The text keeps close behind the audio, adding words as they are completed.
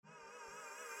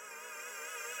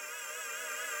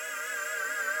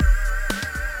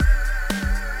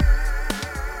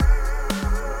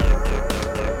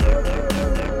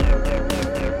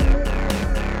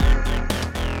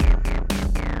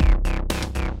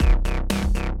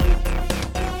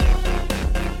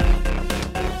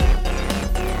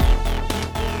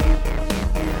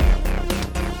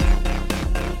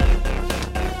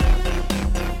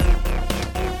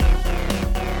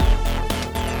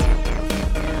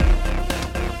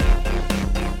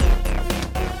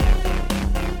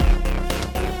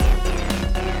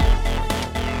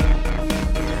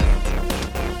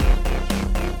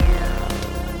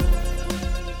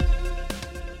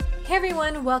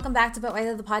everyone, welcome back to But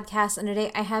Why the Podcast, and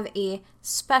today I have a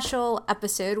special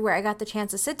episode where I got the chance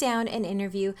to sit down and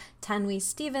interview Tanwi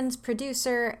Stevens,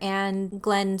 producer, and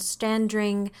Glenn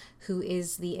Standring, who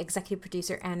is the executive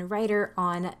producer and writer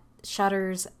on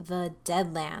Shudder's The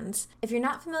Deadlands. If you're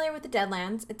not familiar with The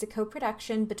Deadlands, it's a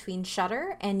co-production between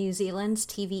Shudder and New Zealand's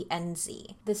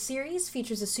TVNZ. The series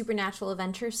features a supernatural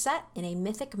adventure set in a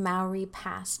mythic Maori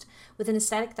past, with an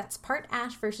aesthetic that's part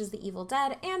Ash versus the Evil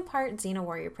Dead and part Xena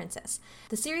Warrior Princess.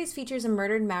 The series features a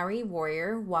murdered Maori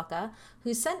warrior, Waka,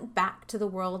 who's sent back to the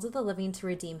world of the living to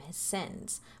redeem his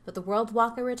sins. But the world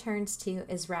Waka returns to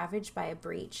is ravaged by a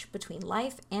breach between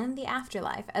life and the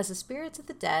afterlife, as the spirits of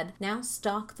the dead now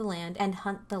stalk the land and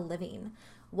hunt the living.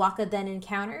 Waka then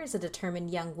encounters a determined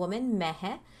young woman,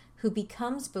 Mehe, who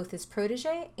becomes both his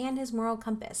protege and his moral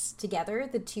compass. Together,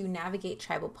 the two navigate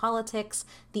tribal politics,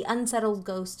 the unsettled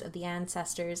ghost of the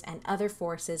ancestors, and other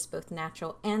forces, both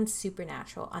natural and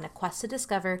supernatural, on a quest to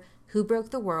discover who broke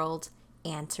the world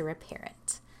and to repair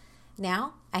it.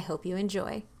 Now, I hope you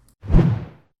enjoy.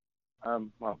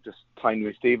 Just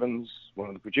Tanwi Stevens, one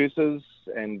of the producers,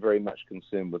 and very much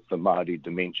concerned with the Māori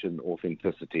dimension,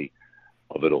 authenticity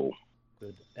of it all.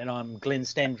 Good. And I'm Glenn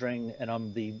Standring, and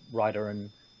I'm the writer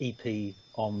and EP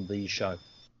on the show.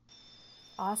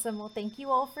 Awesome. Well, thank you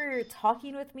all for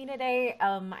talking with me today.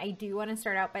 I do want to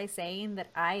start out by saying that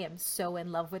I am so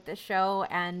in love with this show,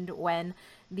 and when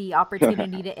the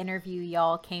opportunity to interview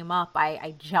y'all came up,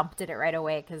 I jumped at it right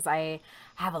away because I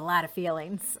have a lot of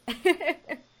feelings.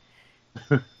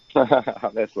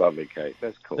 That's lovely, Kate.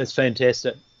 That's cool. That's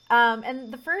fantastic.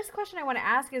 And the first question I want to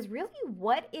ask is really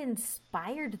what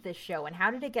inspired this show and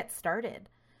how did it get started?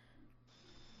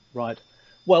 Right.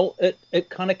 Well, it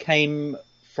kind of came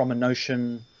from a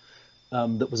notion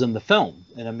that was in the film.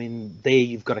 And I mean, there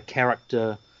you've got a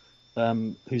character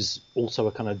who's also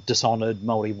a kind of dishonored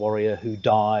Maori warrior who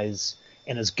dies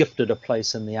and is gifted a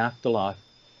place in the afterlife.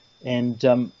 And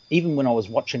even when I was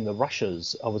watching the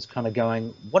rushes, I was kind of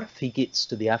going, what if he gets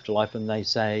to the afterlife and they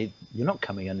say, you're not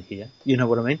coming in here? You know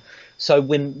what I mean? So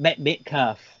when Matt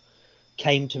Metcalf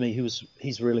came to me,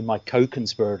 he's really my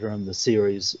co-conspirator in the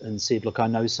series, and said, look, I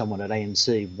know someone at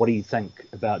AMC. What do you think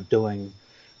about doing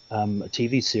a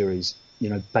TV series,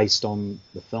 based on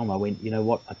the film? I went, you know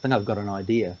what? I think I've got an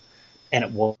idea. And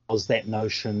it was that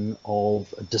notion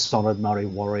of a dishonored Maori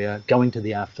warrior going to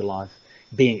the afterlife,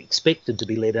 being expected to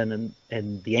be let in,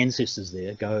 and the ancestors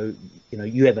there go,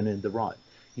 you haven't earned the right.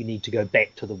 You need to go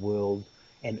back to the world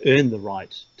and earn the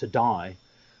right to die,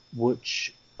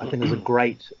 which I think is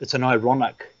it's an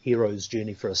ironic hero's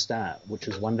journey for a start, which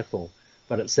is wonderful.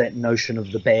 But it's that notion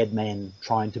of the bad man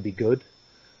trying to be good,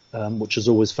 which is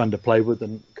always fun to play with,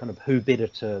 and kind of who better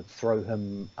to throw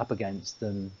him up against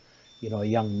than, a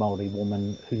young Maori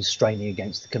woman who's straining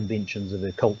against the conventions of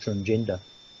her culture and gender.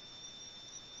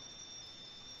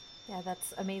 Yeah,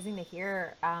 that's amazing to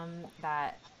hear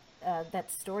that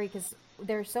story, because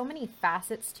there's so many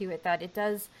facets to it that it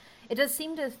does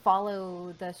seem to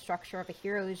follow the structure of a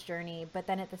hero's journey, but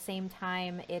then at the same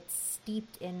time it's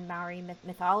steeped in Maori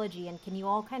mythology. And can you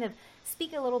all kind of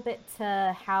speak a little bit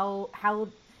to how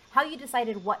you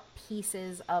decided what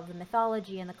pieces of the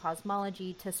mythology and the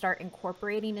cosmology to start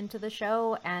incorporating into the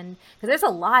show? And because there's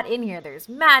a lot in here, there's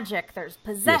magic, there's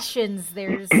possessions, yes.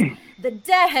 There's the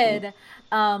dead.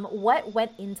 What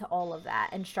went into all of that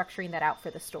and structuring that out for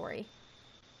the story?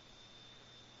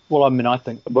 Well, I mean, I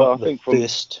think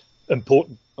first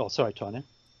important. Oh, sorry, Tanya.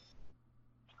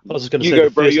 I was just going to say, you go,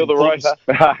 bro. You're the writer.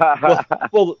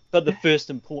 but the first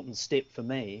important step for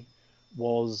me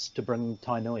was to bring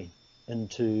Tainui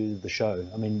into the show.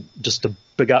 I mean, just to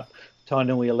big up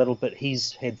Tainui a little bit,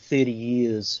 he's had 30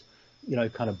 years,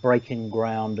 kind of breaking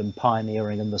ground and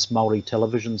pioneering in this Maori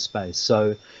television space.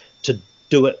 So to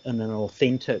do it in an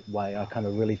authentic way, I kind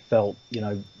of really felt,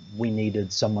 we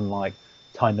needed someone like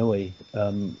Tainui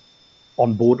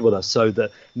on board with us, so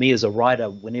that me as a writer,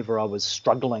 whenever I was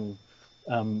struggling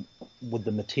with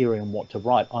the material and what to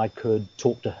write, I could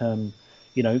talk to him,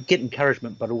 get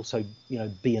encouragement, but also,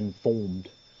 be informed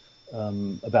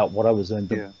about what I was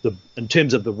doing. In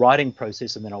terms of the writing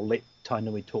process, and then I'll let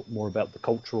Tainui talk more about the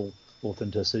cultural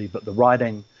authenticity, but the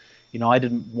writing, I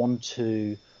didn't want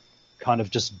to kind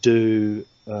of just do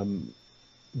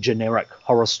generic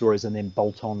horror stories and then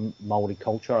bolt on Maori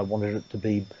culture. I wanted it to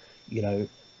be,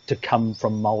 to come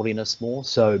from Maoriness more.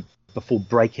 So before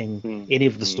breaking any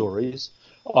of the stories,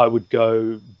 I would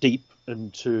go deep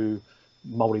into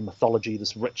Maori mythology,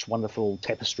 this rich, wonderful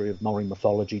tapestry of Maori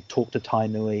mythology, talk to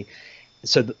Tainui,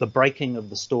 so that the breaking of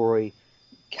the story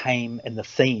came, and the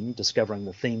theme, discovering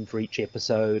the theme for each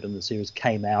episode in the series,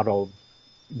 came out of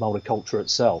Maori culture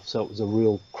itself. So it was a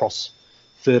real cross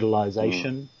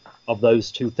fertilization of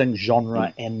those two things,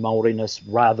 genre and Māoriness,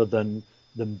 rather than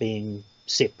them being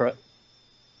separate.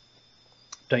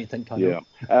 Don't you think, Tony? Yeah,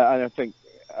 and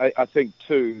I think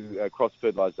too,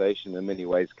 cross-fertilization in many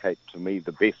ways, Kate, to me,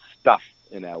 the best stuff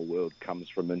in our world comes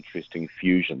from interesting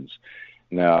fusions.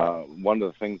 Now, one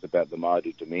of the things about the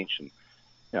Māori dimension,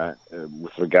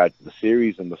 with regard to the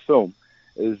series and the film,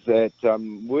 is that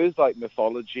words like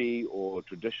mythology or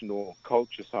traditional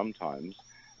culture sometimes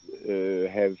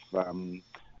have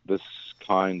this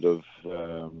kind of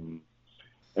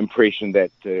impression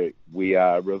that we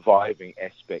are reviving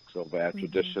aspects of our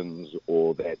traditions,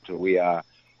 or that we are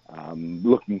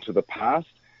looking to the past,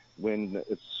 when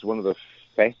it's one of the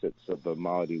facets of the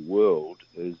Māori world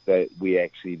is that we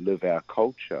actually live our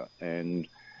culture. And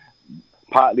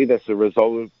partly that's a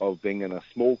result of being in a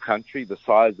small country, the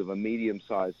size of a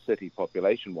medium-sized city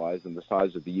population-wise, and the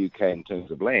size of the UK in terms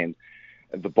of land,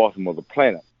 at the bottom of the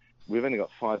planet. We've only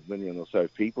got 5 million or so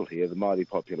people here. The Māori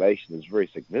population is very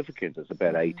significant. It's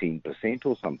about 18%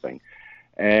 or something.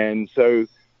 And so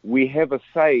we have a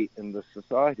say in the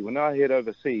society. When I head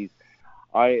overseas,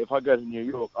 if I go to New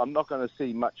York, I'm not going to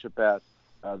see much about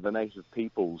the native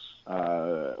peoples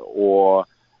or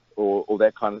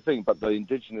that kind of thing. But the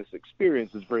Indigenous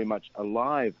experience is very much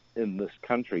alive in this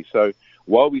country. So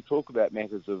while we talk about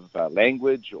matters of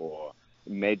language or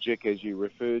magic, as you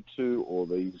referred to, or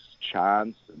these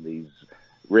chants and these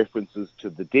references to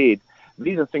the dead,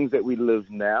 these are things that we live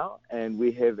now, and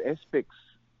we have aspects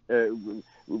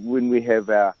when we have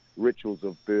our rituals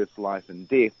of birth, life, and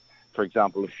death. For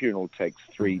example, a funeral takes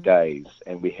 3 days,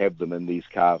 and we have them in these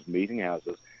carved meeting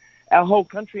houses. Our whole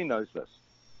country knows this.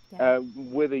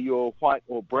 Whether you're white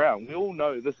or brown, we all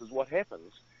know this is what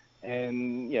happens.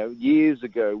 And, years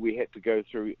ago, we had to go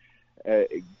through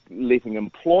letting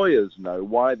employers know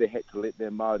why they had to let their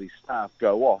Māori staff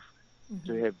go off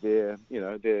to have their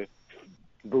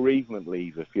bereavement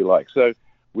leave, if you like. So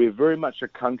we're very much a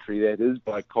country that is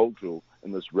bicultural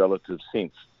in this relative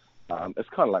sense. It's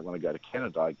kind of like when I go to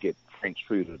Canada, I get French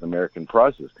food at American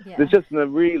prices. Yeah. There's just a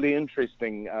really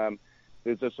interesting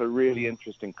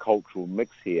cultural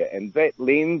mix here, and that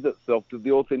lends itself to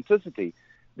the authenticity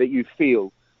that you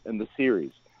feel in the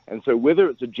series. And so whether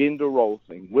it's a gender role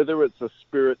thing, whether it's a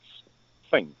spirits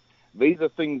thing, these are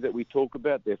things that we talk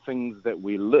about. They're things that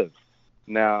we live.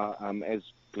 Now, as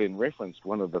Glenn referenced,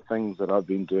 one of the things that I've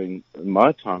been doing in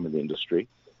my time in the industry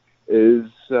is,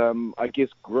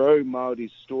 grow Māori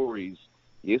stories.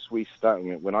 Yes,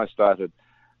 when I started,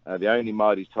 the only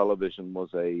Māori television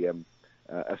was a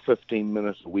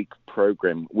 15-minute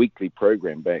weekly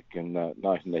program back in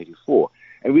 1984.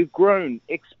 And we've grown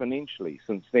exponentially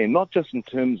since then, not just in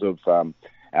terms of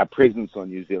our presence on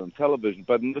New Zealand television,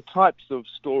 but in the types of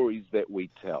stories that we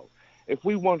tell. If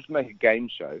we want to make a game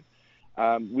show,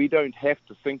 we don't have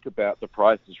to think about The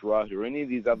Price is Right or any of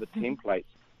these other templates.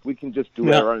 We can just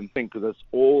do our own thing, because it's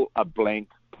all a blank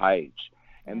page.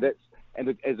 And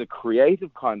as a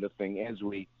creative kind of thing,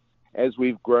 as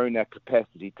we've grown our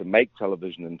capacity to make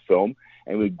television and film,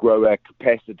 and we grow our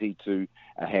capacity to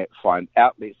find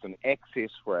outlets and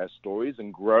access for our stories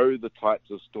and grow the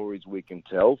types of stories we can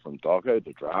tell, from doco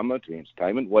to drama to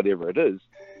entertainment, whatever it is,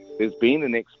 there's been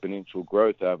an exponential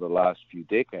growth over the last few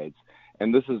decades.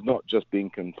 And this is not just being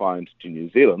confined to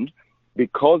New Zealand.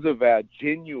 Because of our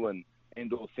genuine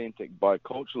and authentic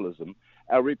biculturalism,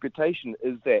 our reputation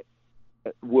is that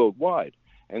worldwide.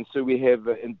 And so we have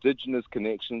Indigenous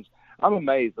connections. I'm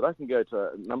amazed that I can go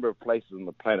to a number of places on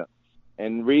the planet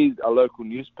and read a local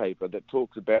newspaper that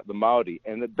talks about the Māori,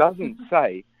 and it doesn't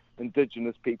say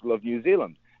Indigenous people of New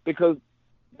Zealand, because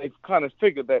they've kind of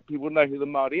figured that people know who the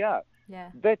Māori are. Yeah.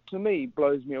 That, to me,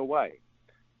 blows me away.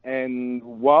 And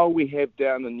while we have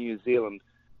down in New Zealand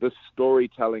this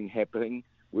storytelling happening,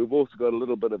 we've also got a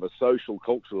little bit of a social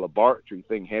cultural laboratory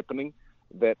thing happening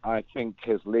that I think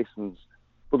has lessons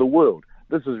for the world.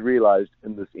 This is realized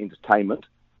in this entertainment,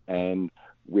 and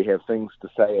we have things to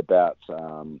say about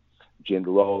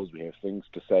gender roles. We have things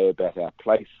to say about our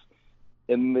place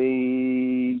in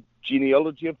the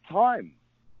genealogy of time,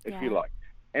 if you like.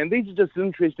 And these are just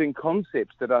interesting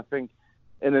concepts that I think,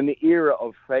 in an era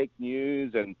of fake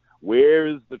news and where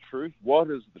is the truth, what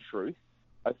is the truth,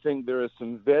 I think there are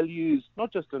some values,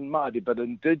 not just in Māori, but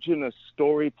Indigenous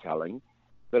storytelling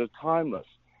that are timeless.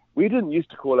 We didn't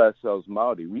used to call ourselves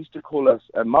Māori. We used to call us,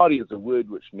 Māori is a word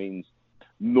which means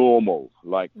normal.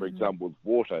 Like, for example, with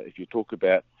water, if you talk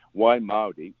about wai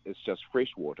Māori, it's just fresh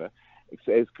water,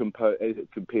 as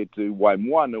compared to wai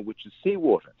moana, which is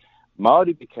seawater.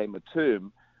 Māori became a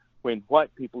term when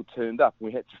white people turned up.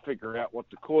 We had to figure out what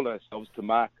to call ourselves to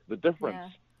mark the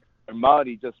difference. Yeah. And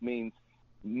Māori just means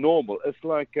normal. It's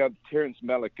like Terrence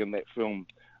Malick in that film.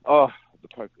 Not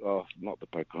the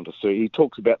Pocahontas. So he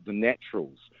talks about the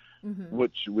naturals,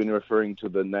 which, when referring to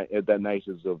the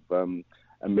natives of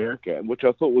America, which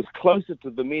I thought was closer to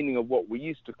the meaning of what we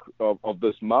used to of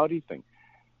this Māori thing.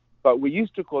 But we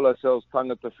used to call ourselves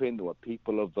tangata whenua,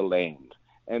 people of the land,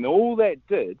 and all that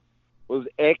did was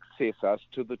access us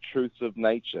to the truths of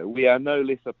nature. We are no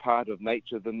less a part of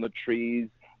nature than the trees,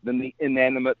 than the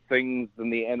inanimate things, than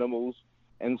the animals.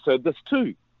 And so this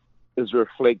too is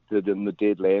reflected in the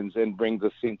Deadlands and brings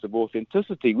a sense of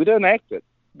authenticity. We don't act it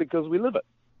because we live it.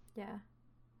 Yeah.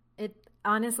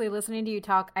 Honestly, listening to you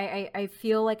talk, I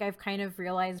feel like I've kind of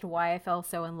realized why I fell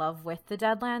so in love with the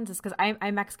Deadlands is because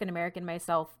I'm Mexican-American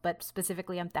myself, but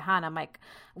specifically I'm Tejana. I'm like,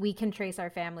 we can trace our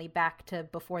family back to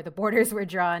before the borders were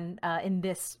drawn in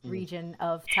this region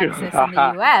of Texas in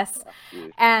the U.S.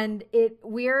 And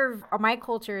my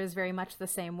culture is very much the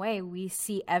same way. We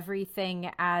see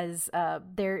everything as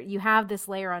you have this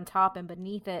layer on top, and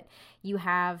beneath it, you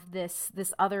have this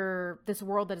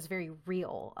world that is very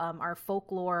real. Our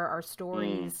folklore, our stories,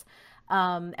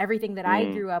 everything that I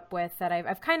grew up with that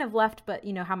I've kind of left, but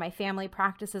how my family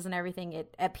practices and everything,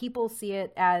 people see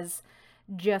it as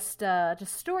just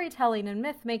storytelling and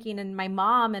myth making, and my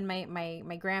mom and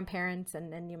my grandparents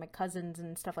and my cousins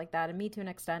and stuff like that, and me to an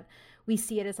extent, we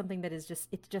see it as something that is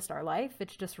it's just our life.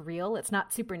 It's just real. It's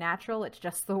not supernatural. It's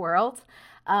just the world.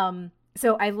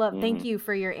 So thank you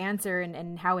for your answer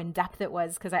and how in depth it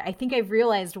was, because I think I've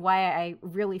realized why I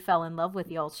really fell in love with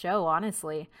y'all's show,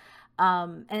 honestly.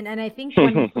 And I think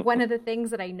one of the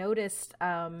things that I noticed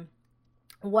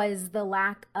was the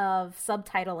lack of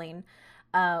subtitling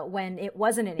when it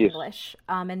wasn't in English.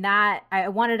 And that I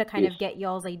wanted to kind of get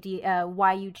y'all's idea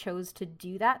why you chose to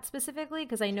do that specifically,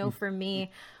 because I know for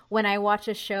me, when I watch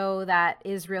a show that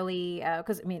is really,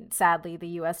 because sadly, the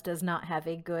U.S. does not have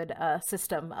a good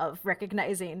system of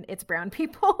recognizing its brown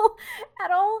people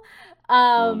at all.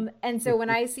 And so when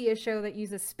I see a show that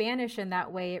uses Spanish in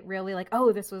that way, it really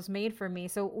this was made for me.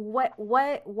 So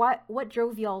what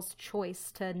drove y'all's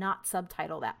choice to not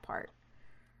subtitle that part?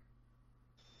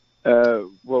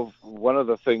 Well, one of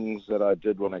the things that I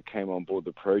did when I came on board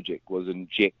the project was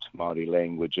inject Māori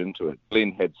language into it.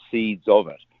 Glenn had seeds of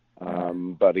it.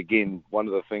 But again, one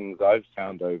of the things I've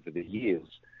found over the years,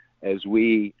 as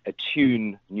we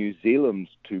attune New Zealand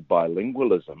to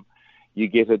bilingualism, you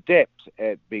get adept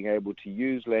at being able to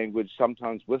use language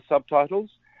sometimes with subtitles.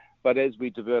 But as we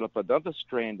develop another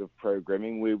strand of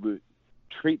programming where we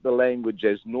treat the language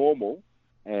as normal,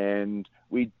 and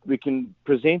we can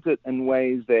present it in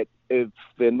ways that if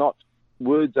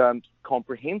words aren't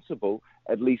comprehensible,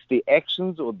 at least the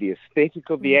actions or the aesthetic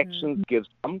of the actions gives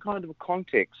some kind of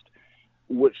context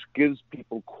which gives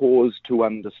people cause to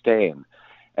understand.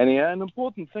 And an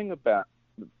important thing about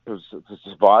the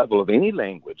survival of any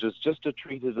language is just to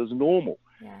treat it as normal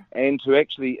and to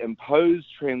actually impose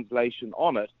translation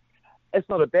on it. It's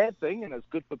not a bad thing, and it's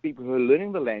good for people who are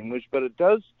learning the language, but it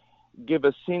does give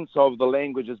a sense of the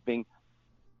language as being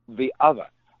the other.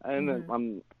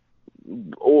 And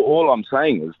all I'm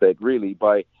saying is that really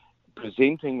by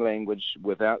presenting language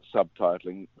without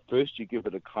subtitling, first you give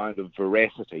it a kind of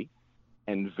veracity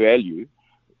and value,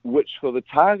 which for the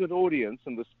target audience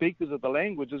and the speakers of the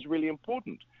language is really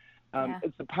important.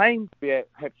 It's a pain to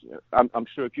I'm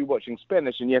sure if you're watching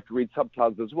Spanish and you have to read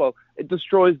subtitles as well, it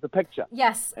destroys the picture.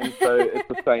 Yes. And so it's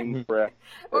the same for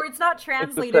or it's not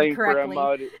translated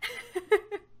correctly.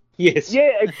 Yes.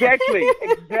 Yeah,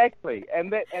 exactly.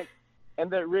 And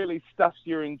that really stuffs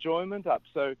your enjoyment up.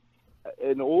 So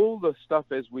in all the stuff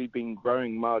as we've been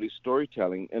growing Māori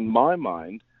storytelling, in my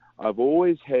mind, I've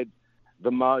always had the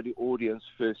Māori audience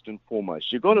first and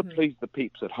foremost. You've got to please the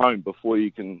peeps at home before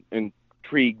you can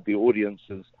intrigue the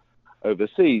audiences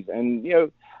overseas. And,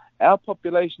 our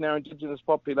population, our Indigenous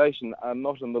population, are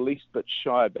not in the least bit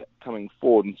shy about coming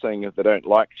forward and saying if they don't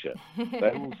like shit.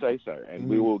 They will say so, and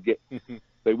we will get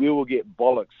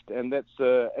bollocksed. And it's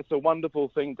a wonderful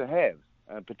thing to have,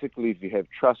 particularly if you have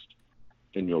trust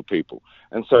in your people.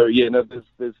 And so,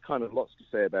 there's kind of lots to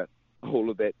say about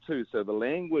all of that too. So the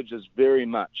language is very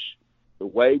much the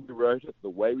way we wrote it, the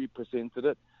way we presented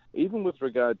it, even with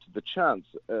regard to the chants.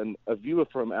 And a viewer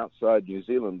from outside New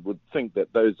Zealand would think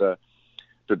that those are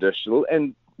traditional,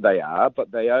 and they are,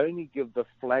 but they only give the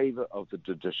flavour of the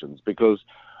traditions, because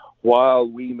while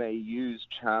we may use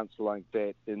chants like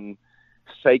that in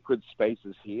sacred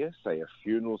spaces here, say a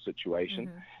funeral situation,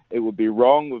 it would be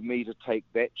wrong of me to take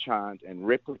that chant and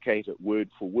replicate it word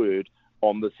for word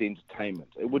on this entertainment.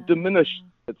 It would diminish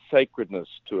its sacredness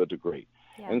to a degree.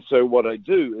 And so what I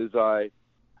do is I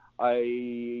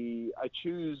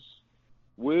choose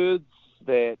words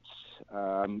that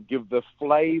give the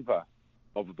flavor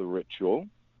of the ritual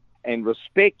and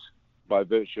respect by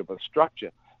virtue of a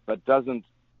structure, but doesn't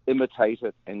imitate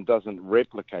it and doesn't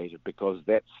replicate it, because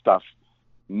that stuff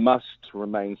must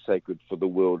remain sacred for the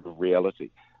world of reality.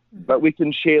 Mm-hmm. But we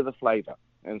can share the flavor.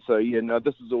 And so,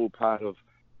 this is all part of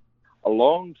a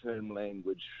long-term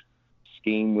language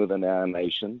scheme within our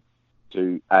nation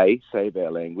to A, save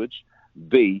our language,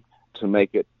 B, to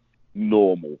make it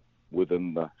normal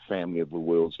within the family of the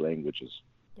world's languages.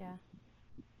 Yeah.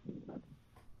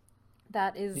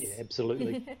 That is... Yeah,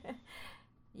 absolutely.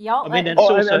 Y'all, and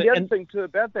the other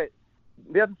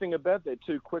thing about that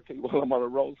too, quickly, while I'm on a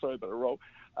roll,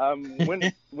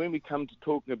 when we come to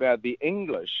talking about the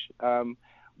English,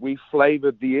 we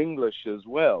flavored the English as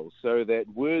well, so that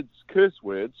curse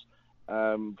words,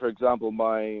 for example,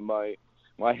 my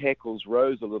hackles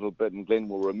rose a little bit, and Glenn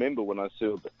will remember when I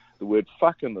saw the word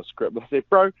fuck in the script. I said,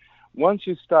 bro, once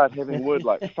you start having a word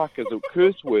like fuck as a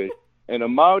curse word in a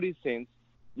Māori sense,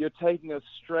 you're taking us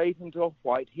straight into a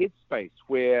white headspace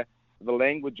where the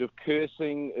language of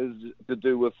cursing is to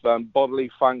do with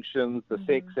bodily functions, the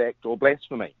sex act, or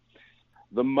blasphemy.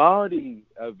 The Māori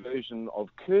version of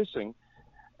cursing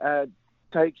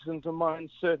takes into mind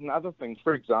certain other things.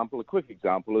 For example, a quick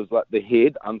example is like the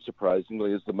head,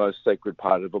 unsurprisingly, is the most sacred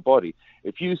part of a body.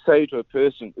 If you say to a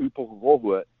person,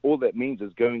 upohohohua, all that means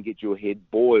is go and get your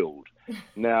head boiled.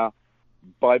 Now,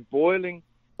 by boiling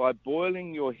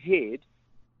your head,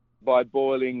 by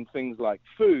boiling things like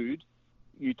food,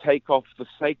 you take off the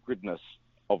sacredness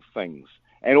of things.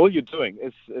 And all you're doing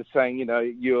is saying,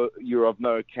 you're of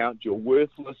no account, you're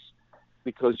worthless,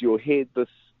 because your head, this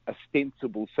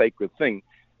ostensible sacred thing,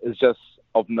 is just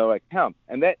of no account.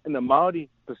 And that, in a Māori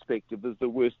perspective, is the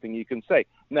worst thing you can say.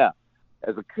 Now,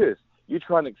 as a curse, you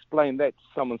try and explain that to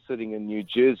someone sitting in New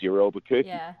Jersey or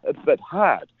Albuquerque, it's a bit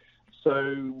hard.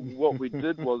 So what we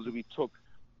did was we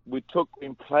took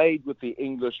and played with the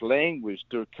English language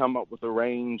to come up with a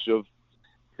range of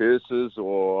curses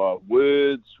or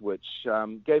words which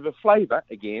gave a flavour,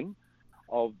 again,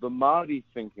 of the Māori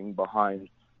thinking behind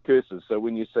curses. So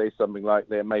when you say something like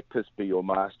that, may piss be your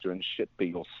master and shit be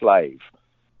your slave,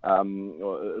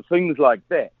 or things like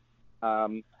that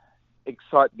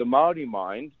excite the Māori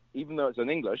mind, even though it's in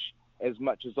English, as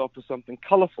much as offer something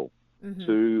colourful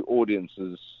to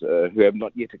audiences who have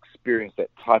not yet experienced that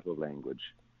type of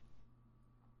language.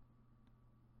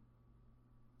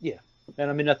 Yeah,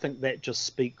 and I mean, I think that just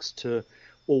speaks to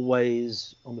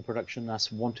always on the production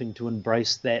us wanting to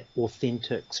embrace that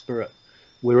authentic spirit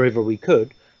wherever we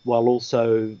could, while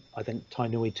also I think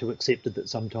Tainui too accepted that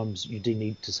sometimes you do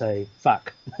need to say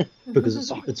fuck because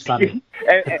it's funny.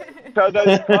 and so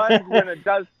those times when it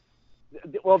does,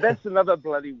 well, that's another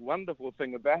bloody wonderful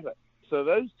thing about it. So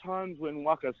those times when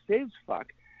Waka says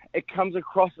fuck, it comes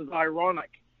across as ironic,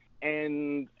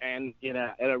 and and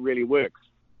it really works.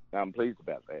 I'm pleased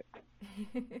about that.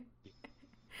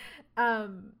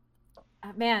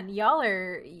 Man,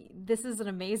 this is an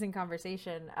amazing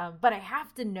conversation. But I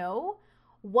have to know,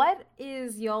 what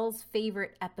is y'all's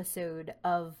favorite episode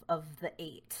of the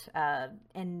 8?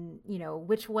 And,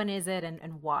 which one is it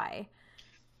and why?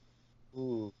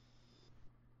 Ooh.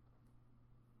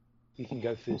 You can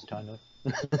go first, Tainui.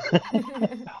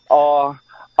 Oh,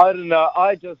 I don't know.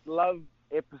 I just love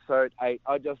episode 8.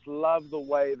 I just love the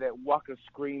way that Waka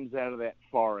screams out of that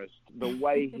forest, the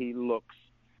way he looks,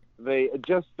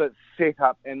 just that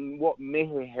setup and what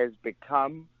Mehe has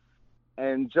become,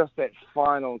 and just that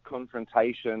final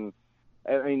confrontation.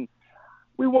 I mean,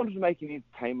 we wanted to make an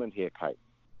entertainment here, Kate.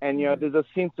 And, there's a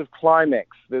sense of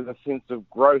climax, there's a sense of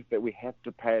growth that we have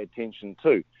to pay attention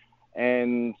to.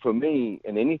 And for me,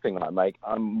 in anything I make,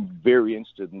 I'm very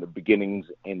interested in the beginnings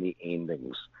and the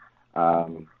endings.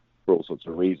 For all sorts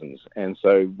of reasons. And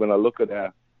so when I look at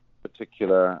our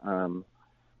particular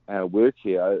our work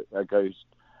here, I go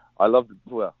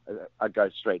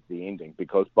straight to the ending,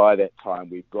 because by that time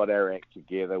we've got our act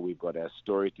together, we've got our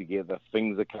story together,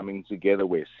 things are coming together,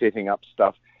 we're setting up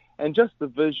stuff, and just the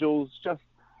visuals,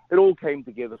 it all came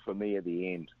together for me at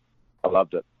the end. I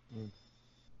loved it.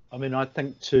 I mean, I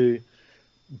think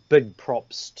big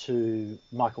props to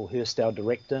Michael Hurst, our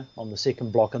director, on the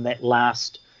second block, and that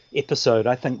last episode.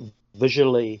 I think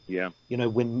visually,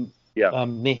 when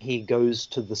Mehe goes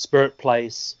to the spirit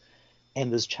place and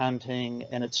there's chanting,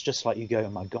 and it's just like you go, oh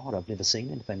my God, I've never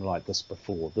seen anything like this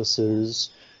before. This is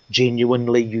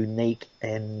genuinely unique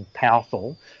and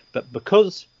powerful. But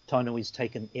because Tainui's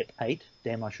taken Ep 8,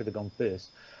 damn, I should have gone first.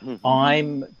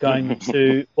 I'm going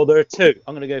to, well, there are two.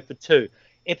 I'm going to go for 2.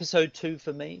 Episode 2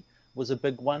 for me was a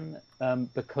big one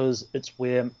because it's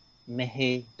where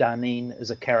Mehe Daneen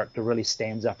as a character really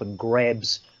stands up and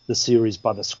grabs the series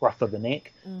by the scruff of the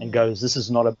neck and goes, this is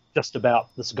not just about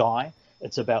this guy,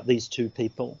 it's about these two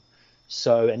people.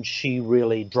 So, and she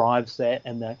really drives that.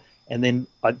 And then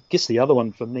I guess the other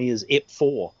one for me is Ep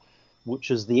 4,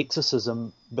 which is the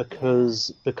exorcism,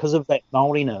 because of that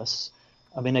Māoriness.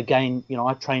 I mean, again,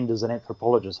 I trained as an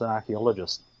anthropologist and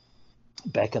archaeologist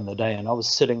back in the day, and I was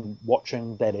sitting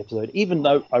watching that episode, even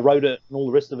though I wrote it and all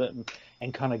the rest of it,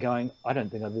 and kind of going, I don't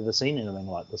think I've ever seen anything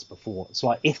like this before. It's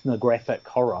like ethnographic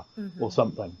horror or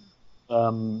something.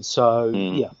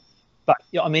 Yeah. But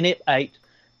I mean, Ep 8,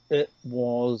 it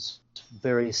was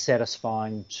very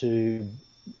satisfying to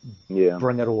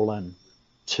bring it all in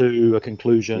to a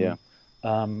conclusion.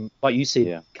 Like you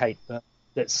said, Kate,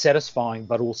 that's satisfying,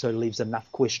 but also leaves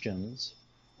enough questions,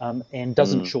 and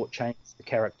doesn't shortchange the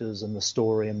characters and the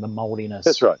story and the Māoriness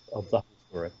of the whole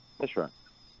story. That's right.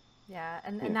 Yeah,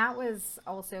 and that was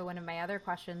also one of my other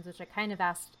questions, which I kind of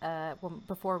asked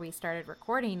before we started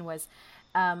recording, was,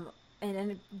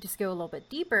 and just go a little bit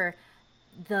deeper,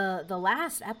 the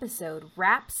last episode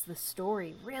wraps the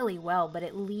story really well, but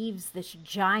it leaves this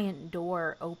giant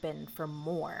door open for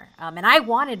more. And I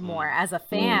wanted more as a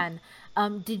fan.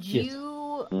 Did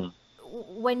you,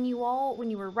 when you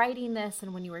were writing this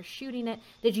and when you were shooting it,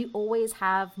 did you always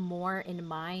have more in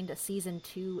mind, a season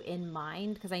 2 in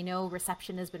mind? Because I know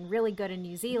reception has been really good in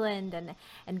New Zealand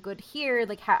and good here.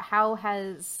 Like how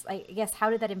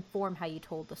did that inform how you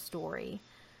told the story?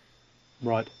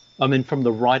 Right. I mean, from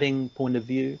the writing point of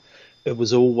view, it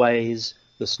was always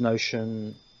this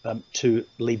notion to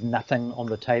leave nothing on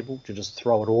the table, to just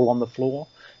throw it all on the floor,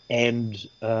 and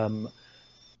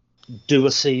do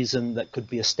a season that could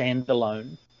be a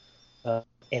standalone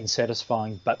and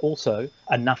satisfying, but also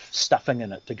enough stuffing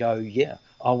in it to go,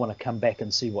 I want to come back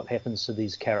and see what happens to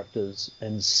these characters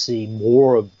and see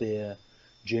more of their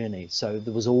journey. So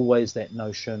there was always that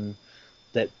notion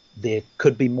that there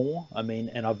could be more. I mean,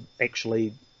 and I've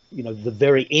actually, the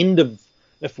very end of,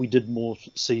 if we did more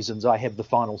seasons, I have the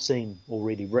final scene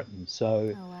already written.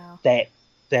 So that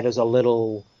is a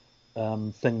little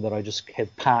thing that I just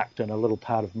have parked in a little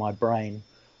part of my brain,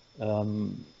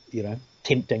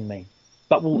 tempting me.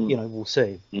 But we'll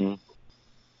see.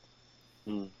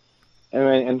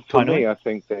 And for me, I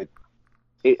think that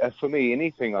for me,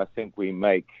 anything I think we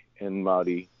make in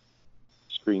Māori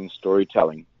screen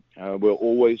storytelling, we're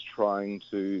always trying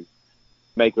to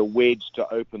make a wedge to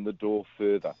open the door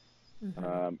further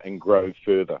and grow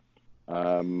further.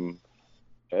 And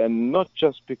not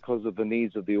just because of the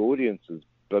needs of the audiences,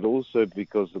 but also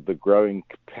because of the growing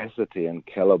capacity and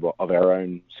caliber of our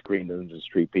own screen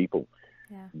industry people.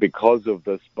 Because of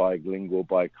this bilingual,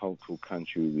 bicultural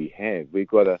country we have, we've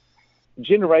got a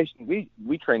generation.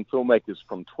 We train filmmakers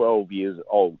from 12 years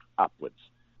old upwards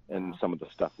in some of the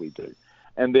stuff we do.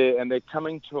 And they're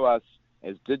coming to us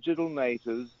as digital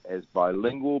natives, as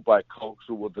bilingual,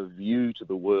 bicultural, with a view to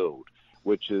the world,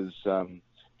 which is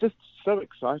just so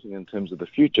exciting in terms of the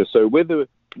future. So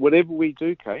whatever we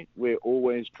do, Kate, we're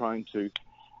always trying to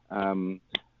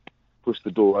push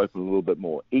the door open a little bit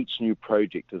more. Each new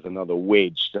project is another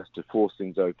wedge just to force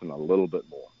things open a little bit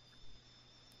more.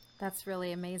 That's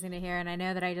really amazing to hear. And I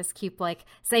know that I just keep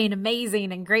saying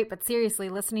amazing and great, but seriously,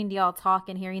 listening to y'all talk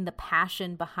and hearing the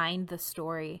passion behind the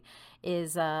story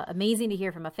is amazing to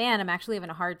hear from a fan. I'm actually having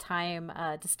a hard time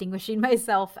distinguishing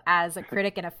myself as a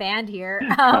critic and a fan here.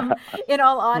 In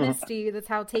all honesty, that's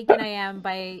how taken I am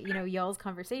by, y'all's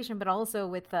conversation, but also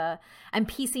with, I'm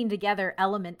piecing together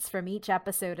elements from each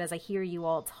episode as I hear you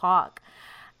all talk.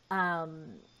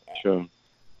 Sure.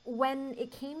 When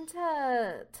it came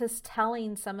to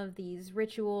telling some of these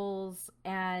rituals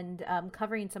and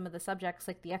covering some of the subjects,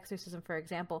 like the exorcism, for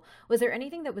example, was there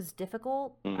anything that was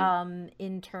difficult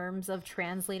in terms of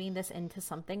translating this into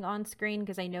something on screen?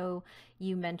 Because I know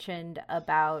you mentioned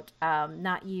about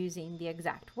not using the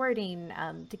exact wording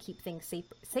to keep things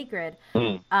sacred.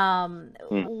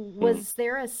 Was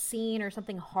there a scene or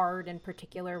something hard in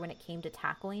particular when it came to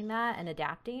tackling that and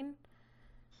adapting?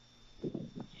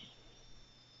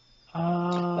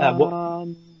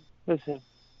 Listen.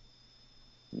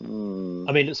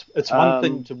 I mean, it's one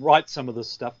thing to write some of this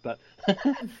stuff, but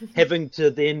having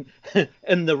to then,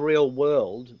 in the real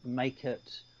world, make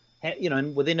it,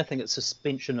 and with anything, it's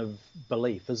suspension of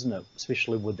belief, isn't it?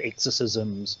 Especially with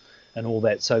exorcisms and all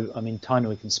that. So, I mean,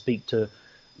 Tainui can speak to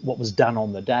what was done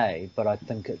on the day, but I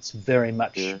think it's very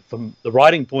much, from the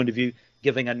writing point of view,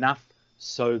 giving enough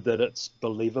so that it's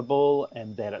believable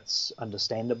and that it's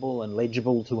understandable and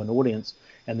legible to an audience.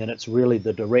 And then it's really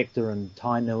the director and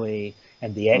Tainui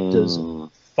and the actors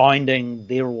finding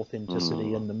their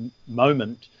authenticity in the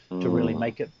moment to really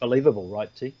make it believable, right,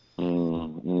 T?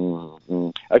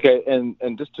 Okay,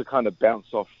 and just to kind of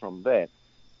bounce off from that,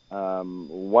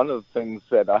 one of the things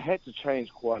that I had to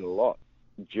change quite a lot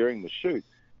during the shoot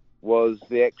was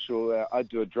the actual. I'd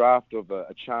do a draft of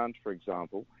a chant, for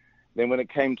example. Then when it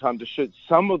came time to shoot,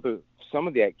 some of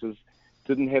the actors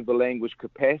didn't have the language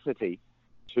capacity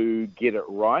to get it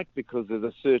right, because there's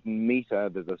a certain meter,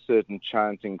 there's a certain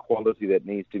chanting quality that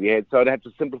needs to be had. So I'd have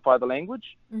to simplify the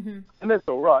language, and that's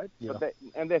all right. Yeah. But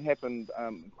that happened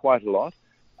quite a lot.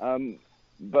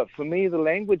 But for me, the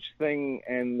language thing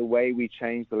and the way we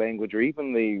changed the language, or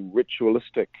even the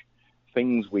ritualistic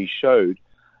things we showed,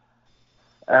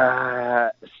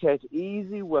 sat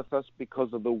easy with us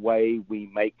because of the way we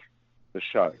make the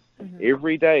show.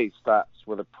 Every day starts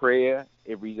with a prayer.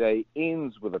 Every day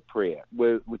ends with a prayer,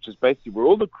 which is basically where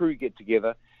all the crew get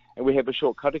together and we have a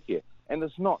short karakia. And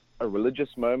it's not a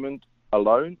religious moment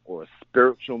alone or a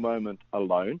spiritual moment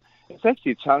alone. It's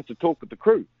actually a chance to talk with the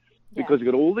crew, because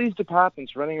you've got all these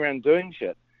departments running around doing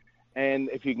shit. And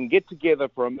if you can get together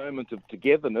for a moment of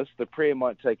togetherness, the prayer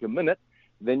might take a minute.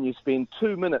 Then you spend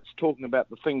 2 minutes talking about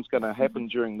the things going to happen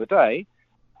during the day.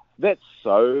 That's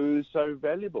so, so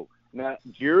valuable. Now,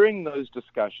 during those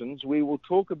discussions, we will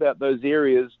talk about those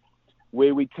areas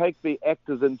where we take the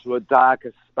actors into a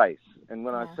darker space. And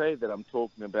when I say that, I'm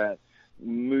talking about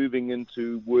moving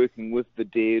into working with the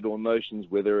dead or notions,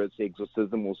 whether it's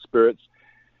exorcism or spirits.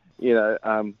 You know,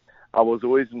 I was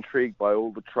always intrigued by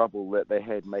all the trouble that they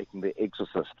had making The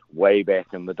Exorcist way back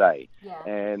in the day. Yeah.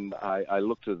 And I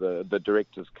looked at the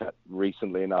director's cut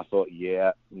recently, and I thought,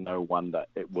 no wonder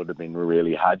it would have been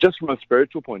really hard, just from a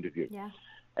spiritual point of view. Yeah.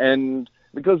 And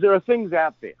because there are things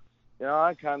out there, you know,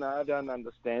 I don't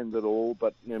understand it all,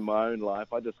 but in my own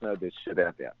life, I just know there's shit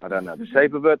out there. I don't know the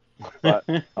shape of it, but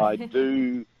I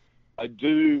do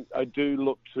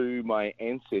look to my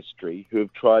ancestry who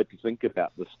have tried to think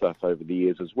about this stuff over the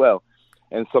years as well.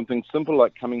 And something simple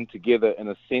like coming together in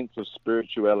a sense of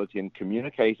spirituality and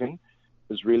communicating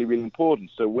is really, really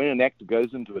important. So when an actor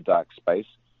goes into a dark space,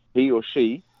 he or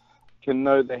she can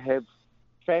know they have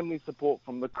family support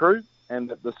from the crew, and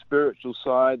that the spiritual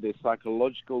side, their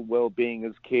psychological well-being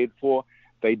is cared for.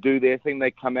 They do their thing,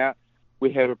 they come out,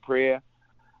 we have a prayer.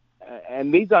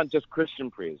 And these aren't just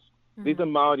Christian prayers. These are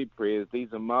Māori prayers.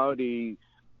 These are Māori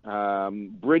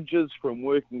bridges from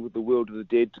working with the world of the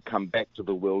dead to come back to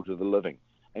the world of the living.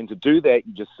 And to do that,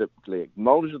 you just simply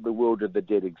acknowledge that the world of the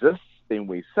dead exists. Then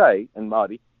we say in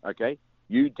Māori, okay,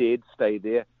 you dead, stay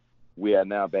there. We are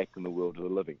now back in the world of the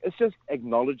living. It's just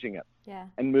acknowledging it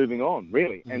and moving on,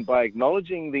 really. And by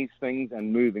acknowledging these things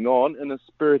and moving on in a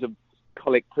spirit of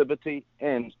collectivity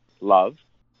and love,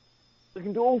 we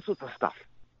can do all sorts of stuff.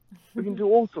 We can do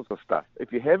all sorts of stuff.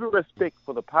 If you have a respect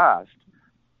for the past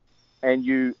and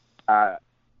you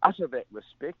utter that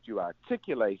respect, you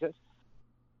articulate it,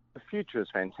 the future is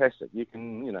fantastic. You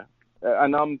can, you know,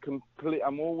 and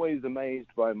I'm always amazed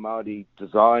by Māori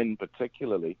design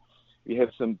particularly. You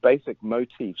have some basic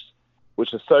motifs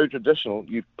which are so traditional,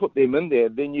 you put them in there,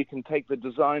 then you can take the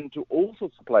design to all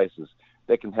sorts of places.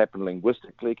 That can happen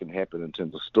linguistically, can happen in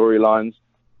terms of storylines.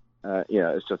 You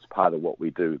know, it's just part of what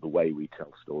we do, the way we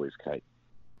tell stories, Kate.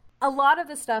 A lot of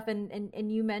the stuff,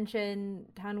 and you mentioned,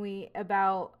 Tanwi,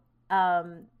 about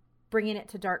bringing it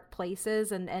to dark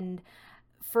places, and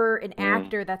for an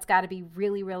actor, that's got to be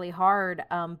really, really hard.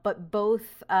 But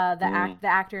both the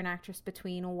actor and actress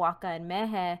between Waka and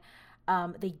Mehe,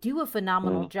 they do a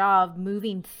phenomenal job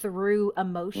moving through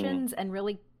emotions and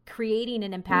really creating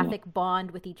an empathic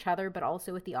bond with each other, but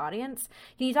also with the audience.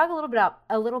 Can you talk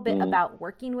a little bit about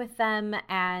working with them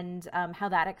and how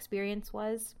that experience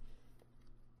was?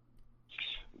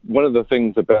 One of the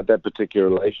things about that particular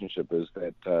relationship is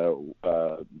that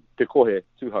Te Kohe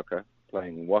Tuhaka,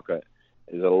 playing Waka,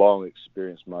 is a long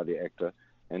experienced Māori actor,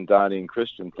 and Dani and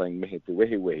Christian, playing Mehe Te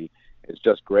Wehiwehi, has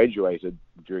just graduated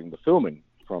during the filming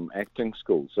from acting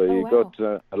school. So you've got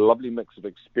a lovely mix of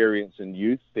experience and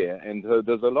youth there, and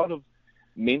there's a lot of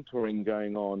mentoring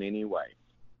going on anyway.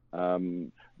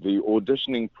 The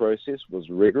auditioning process was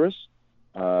rigorous,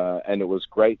 and it was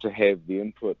great to have the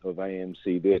input of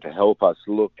AMC there to help us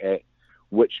look at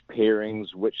which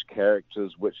pairings, which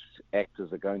characters, which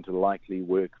actors are going to likely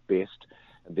work best.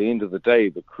 At the end of the day,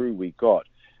 the crew we got,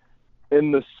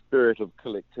 in the spirit of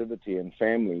collectivity and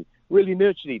family, really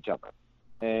nurtured each other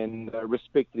and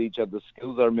respected each other's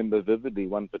skills. I remember vividly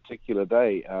one particular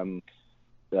day,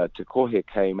 Te Kohe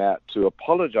came out to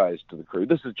apologize to the crew.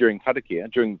 This is during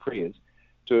karakia, during prayers,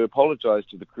 to apologize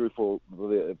to the crew for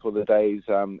the days,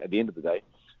 at the end of the day,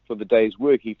 for the day's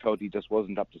work. He felt he just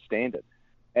wasn't up to standard.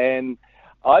 And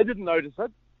I didn't notice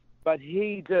it, but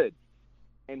he did.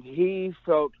 And he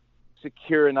felt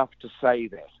secure enough to say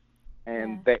that.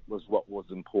 and that was what was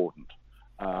important.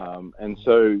 And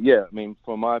so, yeah, I mean,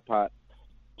 for my part,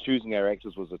 choosing our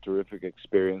actors was a terrific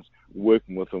experience.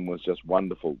 Working with them was just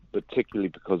wonderful, particularly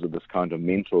because of this kind of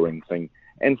mentoring thing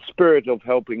and spirit of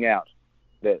helping out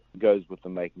that goes with the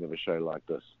making of a show like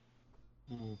this.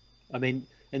 I mean,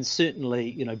 and certainly,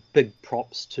 you know, big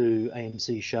props to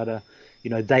AMC Shudder.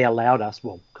 You know, they allowed us,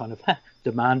 well, kind of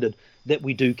demanded that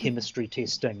we do chemistry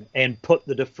testing and put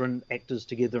the different actors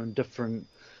together in different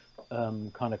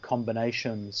kind of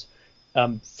combinations.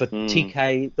 For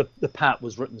TK, the part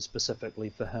was written specifically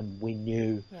for him. We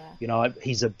knew, you know,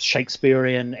 he's a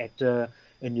Shakespearean actor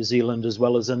in New Zealand as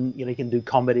well as in, you know, he can do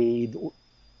comedy,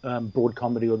 broad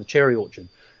comedy or The Cherry Orchard.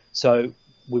 So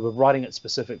we were writing it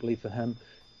specifically for him.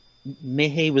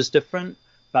 Mehi was different,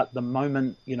 but the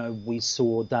moment, you know, we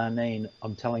saw Darneen,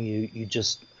 I'm telling you, you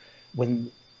just,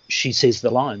 when she says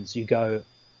the lines, you go,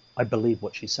 I believe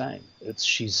what she's saying.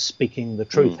 She's speaking the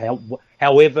truth.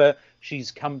 However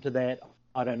she's come to that,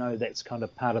 I don't know, that's kind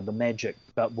of part of the magic.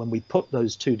 But when we put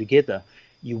those two together,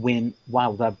 you went,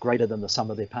 wow, they're greater than the sum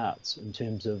of their parts in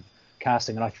terms of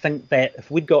casting. And I think that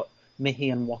if we'd got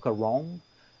Mehi and Waka wrong,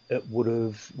 we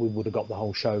would have got the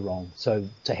whole show wrong. So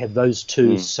to have those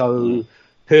two so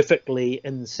perfectly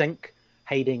in sync,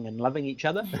 hating and loving each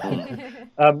other,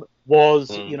 was,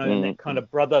 you know, in that kind of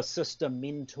brother, sister,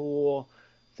 mentor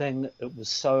thing, it was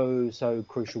so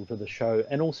crucial to the show.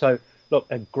 And also, look,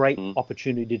 a great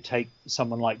opportunity to take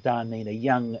someone like Darneen, a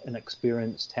young,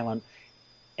 inexperienced talent,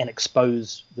 and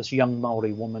expose this young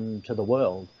Māori woman to the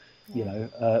world. You know,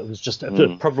 it was just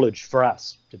a privilege for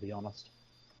us, to be honest.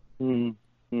 And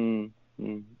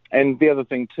the other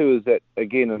thing too is that,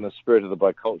 again, in the spirit of the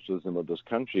biculturalism of this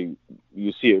country,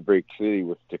 you see it very clearly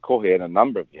with Te Kohe and a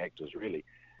number of the actors, really.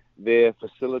 Their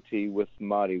facility with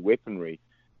Māori weaponry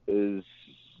is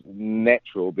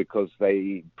natural because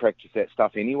they practice that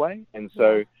stuff anyway. And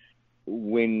so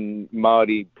when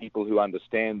Māori people who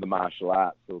understand the martial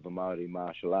arts or the Māori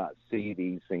martial arts see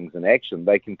these things in action,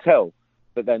 they can tell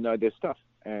that they know their stuff.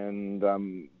 And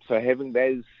so having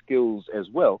those skills as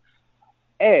well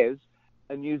as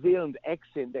a New Zealand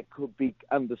accent that could be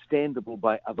understandable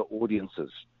by other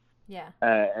audiences.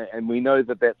 And we know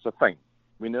that that's a thing.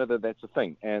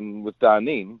 And with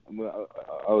Darneen,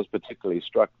 I was particularly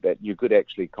struck that you could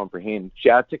actually comprehend. She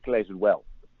articulated well,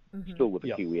 still with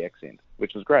a Kiwi accent,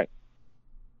 which was great.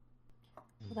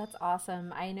 Well, that's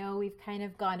awesome. I know we've kind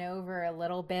of gone over a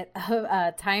little bit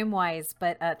time-wise,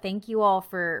 but thank you all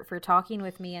for talking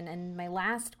with me. And my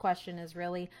last question is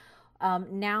really,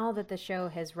 now that the show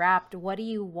has wrapped, what do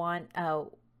you want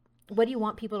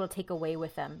people to take away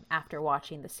with them after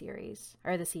watching the series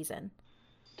or the season?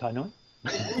 Tainui?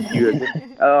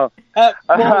 Well,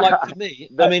 like for me,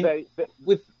 I mean,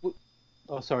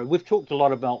 we've talked a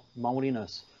lot about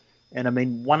Māoriness, and I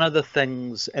mean, one of the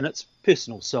things, and it's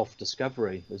personal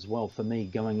self-discovery as well for me,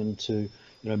 going into,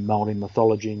 you know, Māori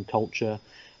mythology and culture.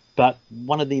 But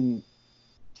one of the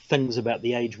things about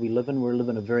the age we live in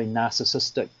a very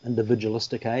narcissistic,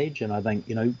 individualistic age, and I think,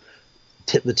 you know,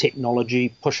 the technology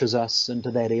pushes us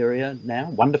into that area now.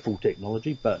 Wonderful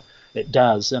technology, but it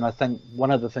does. And I think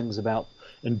one of the things about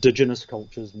indigenous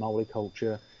cultures, Māori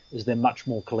culture, is they're much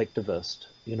more collectivist.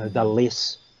 You know, they're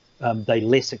less, they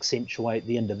less accentuate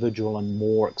the individual and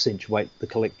more accentuate the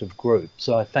collective group.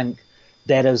 So I think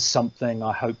that is something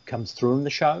I hope comes through in the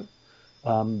show,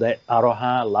 that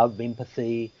aroha, love,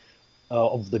 empathy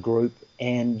of the group,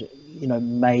 and, you know,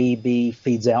 maybe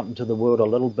feeds out into the world a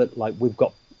little bit like we've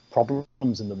got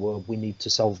problems in the world, we need to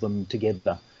solve them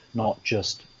together, not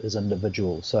just as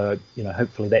individuals. So, you know,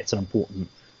 hopefully that's an important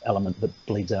element that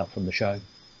bleeds out from the show.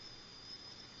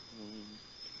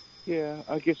 Yeah,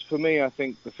 I guess for me, I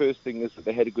think the first thing is that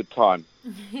they had a good time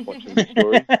watching the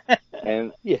story.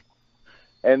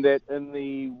 And that in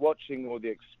the watching or the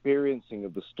experiencing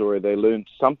of the story, they learned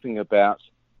something about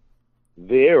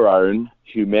their own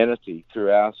humanity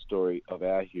through our story of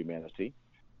our humanity,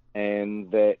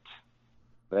 and that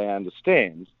they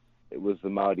understand it was the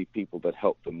Māori people that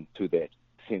helped them to that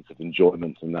sense of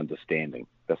enjoyment and understanding.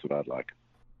 That's what I'd like.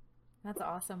 That's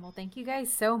awesome. Well, thank you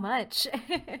guys so much.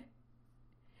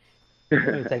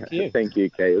 Thank you. Thank you,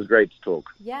 Kate. It was great to talk.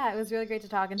 Yeah, it was really great to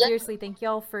talk. And seriously, thank you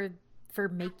all for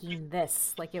making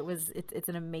this. Like, it's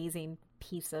an amazing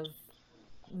piece of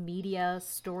media,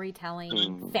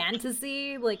 storytelling,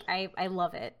 fantasy. Like, I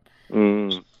love it.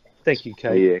 Thank you,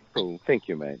 Kate. Yeah, cool. Thank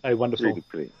you, mate. Hey, wonderful.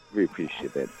 Really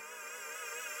appreciate that.